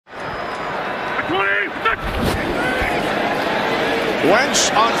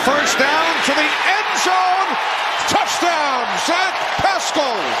Wentz on first down to the end zone. Touchdown, Zach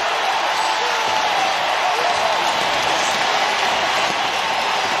Pascal.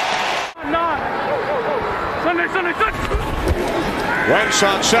 Wentz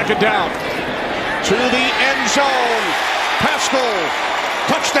on second down to the end zone. Pascal,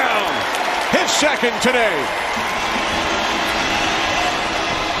 touchdown, his second today.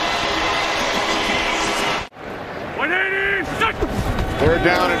 Third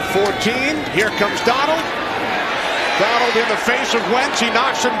down and 14. Here comes Donald. Donald in the face of Wentz. He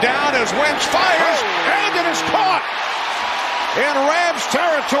knocks him down as Wentz fires, and it is caught in Rams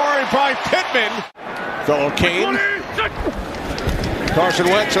territory by Pittman. Fellow Kane. Carson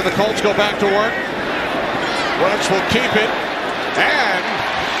Wentz and the Colts go back to work. Wentz will keep it and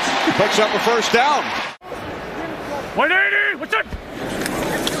picks up a first down. 180, what's up?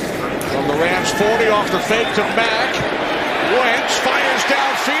 From the Rams 40 off the fake to Mack. Wentz fires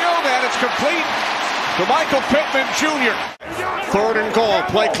downfield and it's complete to Michael Pittman Jr. Third and goal,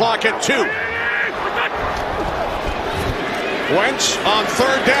 play clock at 2. Wentz on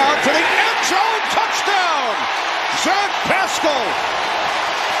third down for the end zone, touchdown! Zach Pascal.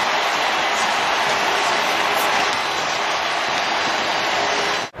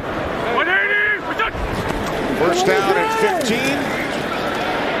 First down and 15.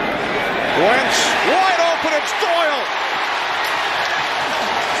 Wentz wide open, it's Doyle.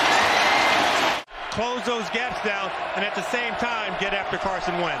 Close those gaps down and at the same time get after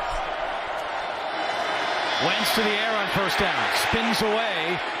Carson Wentz. Wentz to the air on first down, spins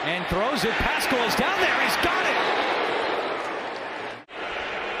away and throws it. Pascal is down there, he's got it.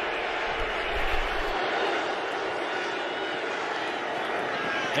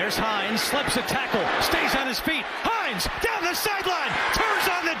 There's Hines, slips a tackle, stays on his feet. Hines down the sideline, turns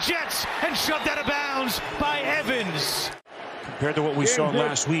on the Jets and shoved out of bounds by Evans. Compared to what we saw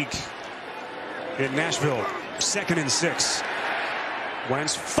last week in Nashville, 2nd and 6.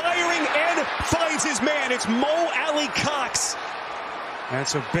 Wentz firing and finds his man. It's Mo Alley Cox.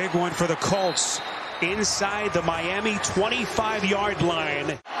 That's a big one for the Colts inside the Miami 25-yard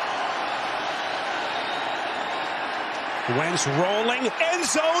line. Wentz rolling, end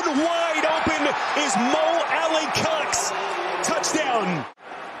zone wide open is Mo Alley Cox. Touchdown.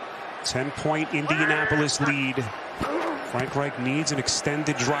 10-point Indianapolis lead. Frank Reich needs an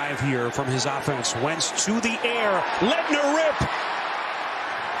extended drive here from his offense. Wentz to the air, letting her rip.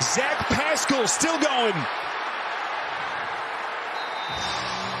 Zach Pascal still going.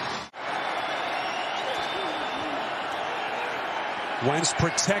 Wentz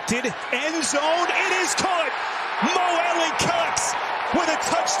protected, end zone, it is caught. Mo Alley Cox with a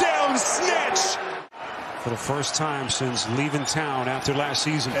touchdown snatch. For the first time since leaving town after last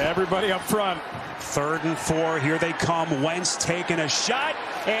season. Everybody up front. 3rd and 4, here they come. Wentz taking a shot,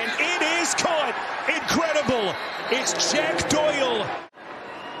 and it is caught. Incredible. It's Jack Doyle.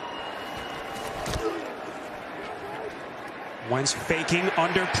 Wentz faking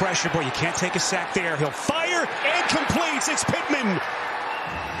under pressure. Boy, you can't take a sack there. He'll fire and completes. It's Pittman.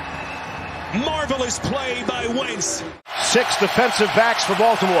 Marvelous play by Wentz. 6 defensive backs for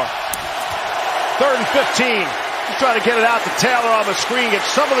Baltimore. 3rd and 15. He's trying to get it out to Taylor on the screen, get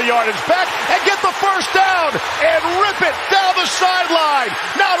some of the yardage back, and get the first down, and rip it down the sideline,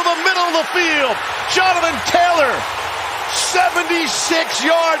 now to the middle of the field. Jonathan Taylor,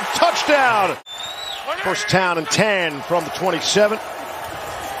 76-yard touchdown. First down and 10 from the 27.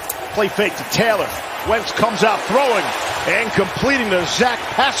 Play fake to Taylor. Wentz comes out throwing and completing to Zach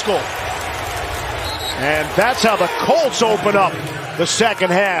Pascal. And that's how the Colts open up the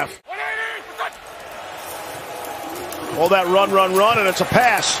second half. All that run, and it's a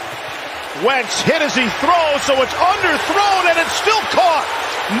pass. Wentz hit as he throws, so it's underthrown, and it's still caught.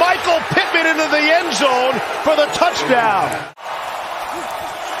 Michael Pittman into the end zone for the touchdown.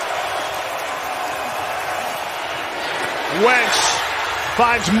 Wentz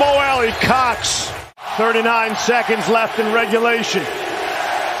finds Mo Alley Cox. 39 seconds left in regulation.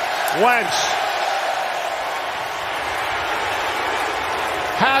 Wentz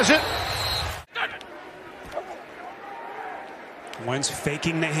has it. Wentz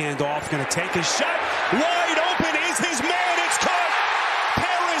faking the handoff, going to take a shot. Wide open is his man. It's caught.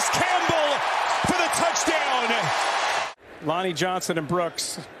 Paris Campbell for the touchdown. Lonnie Johnson and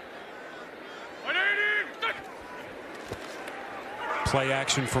Brooks. Play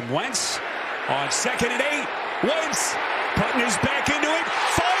action from Wentz on 2nd and 8. Wentz putting his back into it,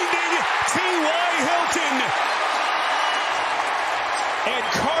 finding T.Y. Hilton. And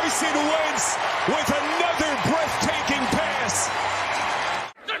Carson Wentz with another breathtaking pass.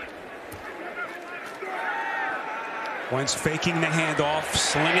 Wentz faking the handoff,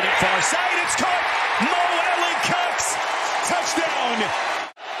 slinging it far side. It's caught. Mo Alley-Cox. Touchdown.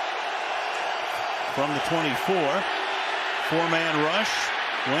 From the 24. Four-man rush.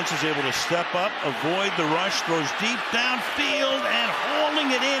 Wentz is able to step up, avoid the rush, throws deep downfield, and hauling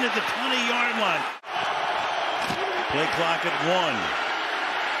it in at the 20-yard line. Play clock at 1.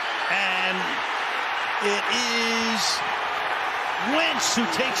 And it is Wentz who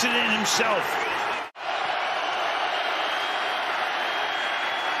takes it in himself.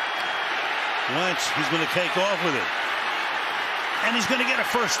 Wentz, he's going to take off with it. And he's going to get a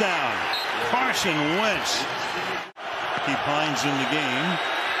first down. Carson Wentz. Keep Hines in the game.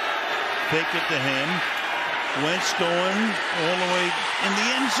 Fake it to him. Wentz going all the way in the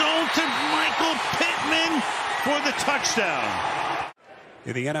end zone to Michael Pittman for the touchdown.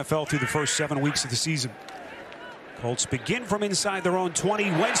 In the NFL through the first 7 weeks of the season. Colts begin from inside their own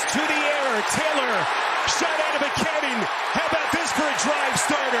 20. Wentz to the air. Taylor shot out of a cannon. How about this for a drive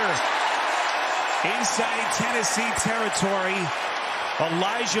starter? Inside Tennessee territory.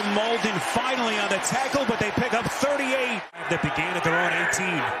 Elijah Molden finally on the tackle, but they pick up 38 that began at their own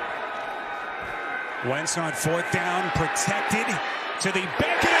 18. Wentz on fourth down, protected to the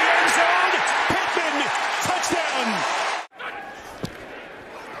back of the end zone. Pittman, touchdown.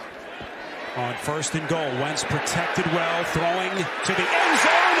 On first and goal, Wentz protected well, throwing to the end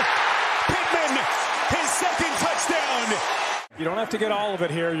zone. Pittman, his second touchdown. You don't have to get all of it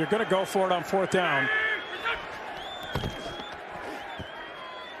here. You're going to go for it on fourth down.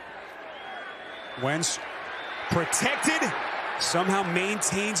 Wentz protected, somehow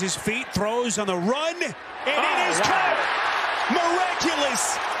maintains his feet, throws on the run, and it is caught.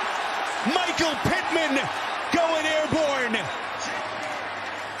 Miraculous. Michael Pittman going airborne.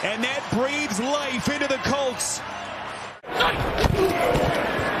 And that breathes life into the Colts.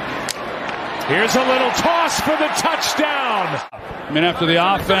 Here's a little toss for the touchdown. I mean, after the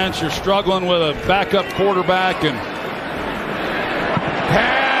offense, you're struggling with a backup quarterback, and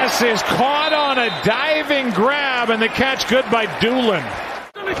Pass is caught on a diving grab, and the catch good by Doolin.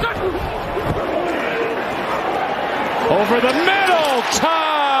 Over the middle,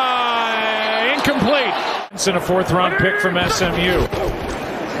 tie, incomplete. It's in a fourth-round pick from SMU.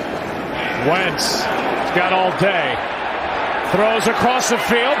 Wentz got all day. Throws across the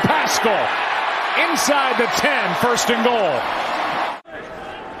field, Pascal. Inside the 10, first and goal.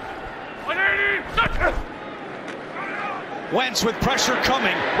 Wentz with pressure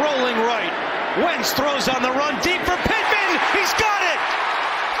coming, rolling right. Wentz throws on the run, deep for Pittman. He's got it.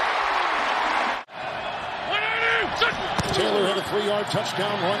 Taylor had a 3-yard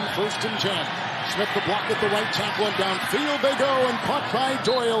touchdown run, first and 10. Smith the block at the right tackle, and downfield they go, and caught by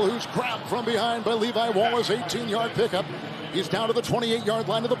Doyle, who's grabbed from behind by Levi Wallace. 18-yard pickup. He's down to the 28-yard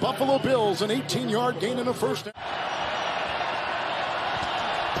line of the Buffalo Bills. An 18-yard gain and a first down.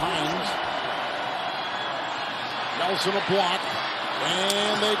 Hines. Nelson a block.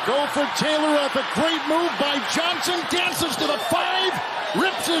 And they go for Taylor at the great move by Johnson. Dances to the 5.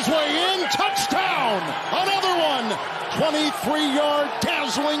 Rips his way in. Touchdown. Another one. 23-yard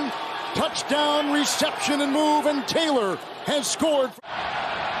dazzling touchdown reception and move. And Taylor has scored.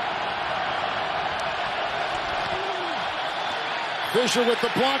 Fisher with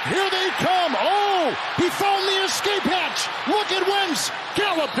the block. Here they come. Oh, he found the escape hatch. Look at Wentz.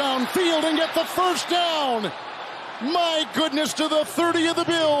 Gallop downfield and get the first down. My goodness, to the 30 of the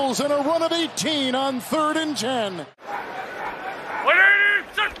Bills and a run of 18 on 3rd and 10.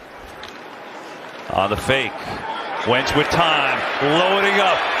 On the fake. Wentz with time. Loading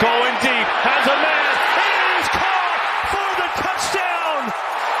up. Going deep. Has a man. He's caught for the touchdown.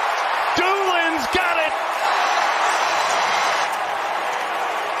 Doolin's got it.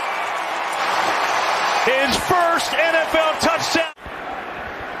 His first NFL touchdown.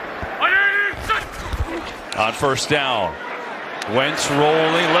 On first down. Wentz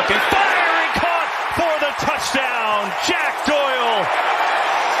rolling, looking, firing, caught for the touchdown. Jack Doyle.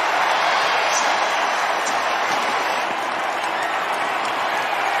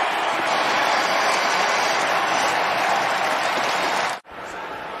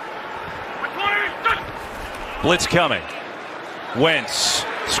 Blitz coming. Wentz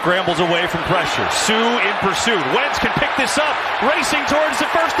scrambles away from pressure. Sue in pursuit. Wentz can pick this up. Racing towards the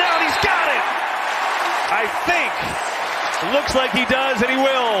first down. He's got it. I think. Looks like he does, and he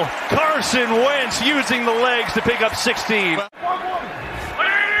will. Carson Wentz using the legs to pick up 16.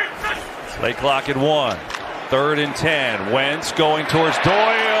 Play clock at 1. 3rd and 10. Wentz going towards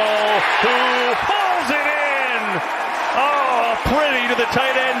Doyle, who pulls it in. Oh, pretty to the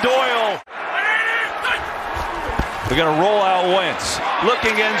tight end, Doyle. They're going to roll out Wentz.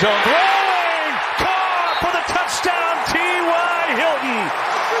 Looking end zone. Throwing. Caught for the touchdown.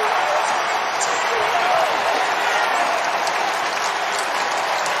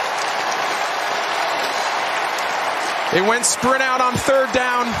 They went sprint out on third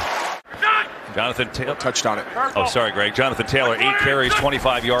down. Jonathan Taylor touched on it. Oh, sorry, Greg. Jonathan Taylor, 8 carries,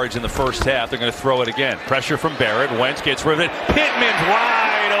 25 yards in the first half. They're going to throw it again. Pressure from Barrett. Wentz gets rid of it. Pittman's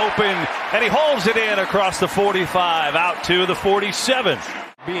wide open, and he holds it in across the 45, out to the 47.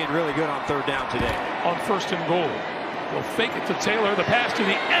 Being really good on third down today. On first and goal. They'll fake it to Taylor. The pass to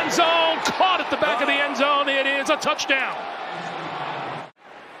the end zone. Caught at the back of the end zone. It is a touchdown.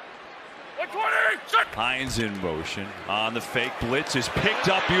 Hines in motion on the fake. Blitz is picked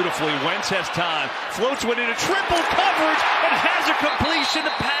up beautifully. Wentz has time. Floats one into triple coverage and has a completion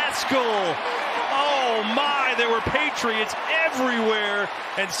to Pascal. Oh my, there were Patriots everywhere,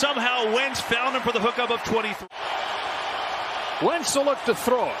 and somehow Wentz found him for the hookup of 23. Wentz will look to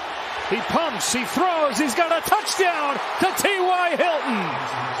throw it. He pumps, he throws, he's got a touchdown to T.Y. Hilton.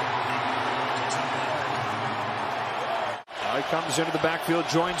 Now he comes into the backfield,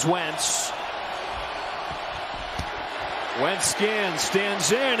 joins Wentz. Wentz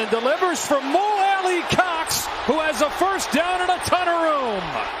stands in and delivers for Mo Alley Cox, who has a first down and a ton of room.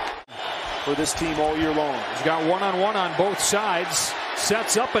 For this team all year long. He's got one-on-one on both sides.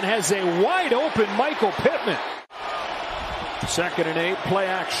 Sets up and has a wide open Michael Pittman. 2nd and 8, play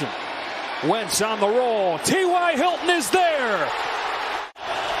action. Wentz on the roll. T.Y. Hilton is there.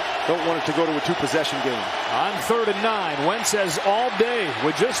 Don't want it to go to a 2-possession game. On 3rd and 9, Wentz has all day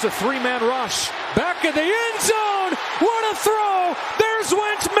with just a 3-man rush. Back in the end zone. What a throw. There's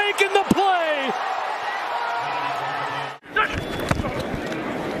Wentz making the play.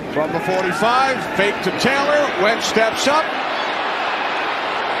 From the 45, fake to Taylor. Wentz steps up.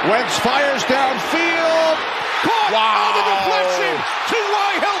 Wentz fires downfield. Caught on the deflection.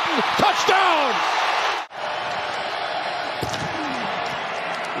 T.Y. Hilton, touchdown.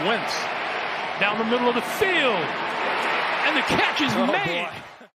 Wentz down the middle of the field, and the catch is made.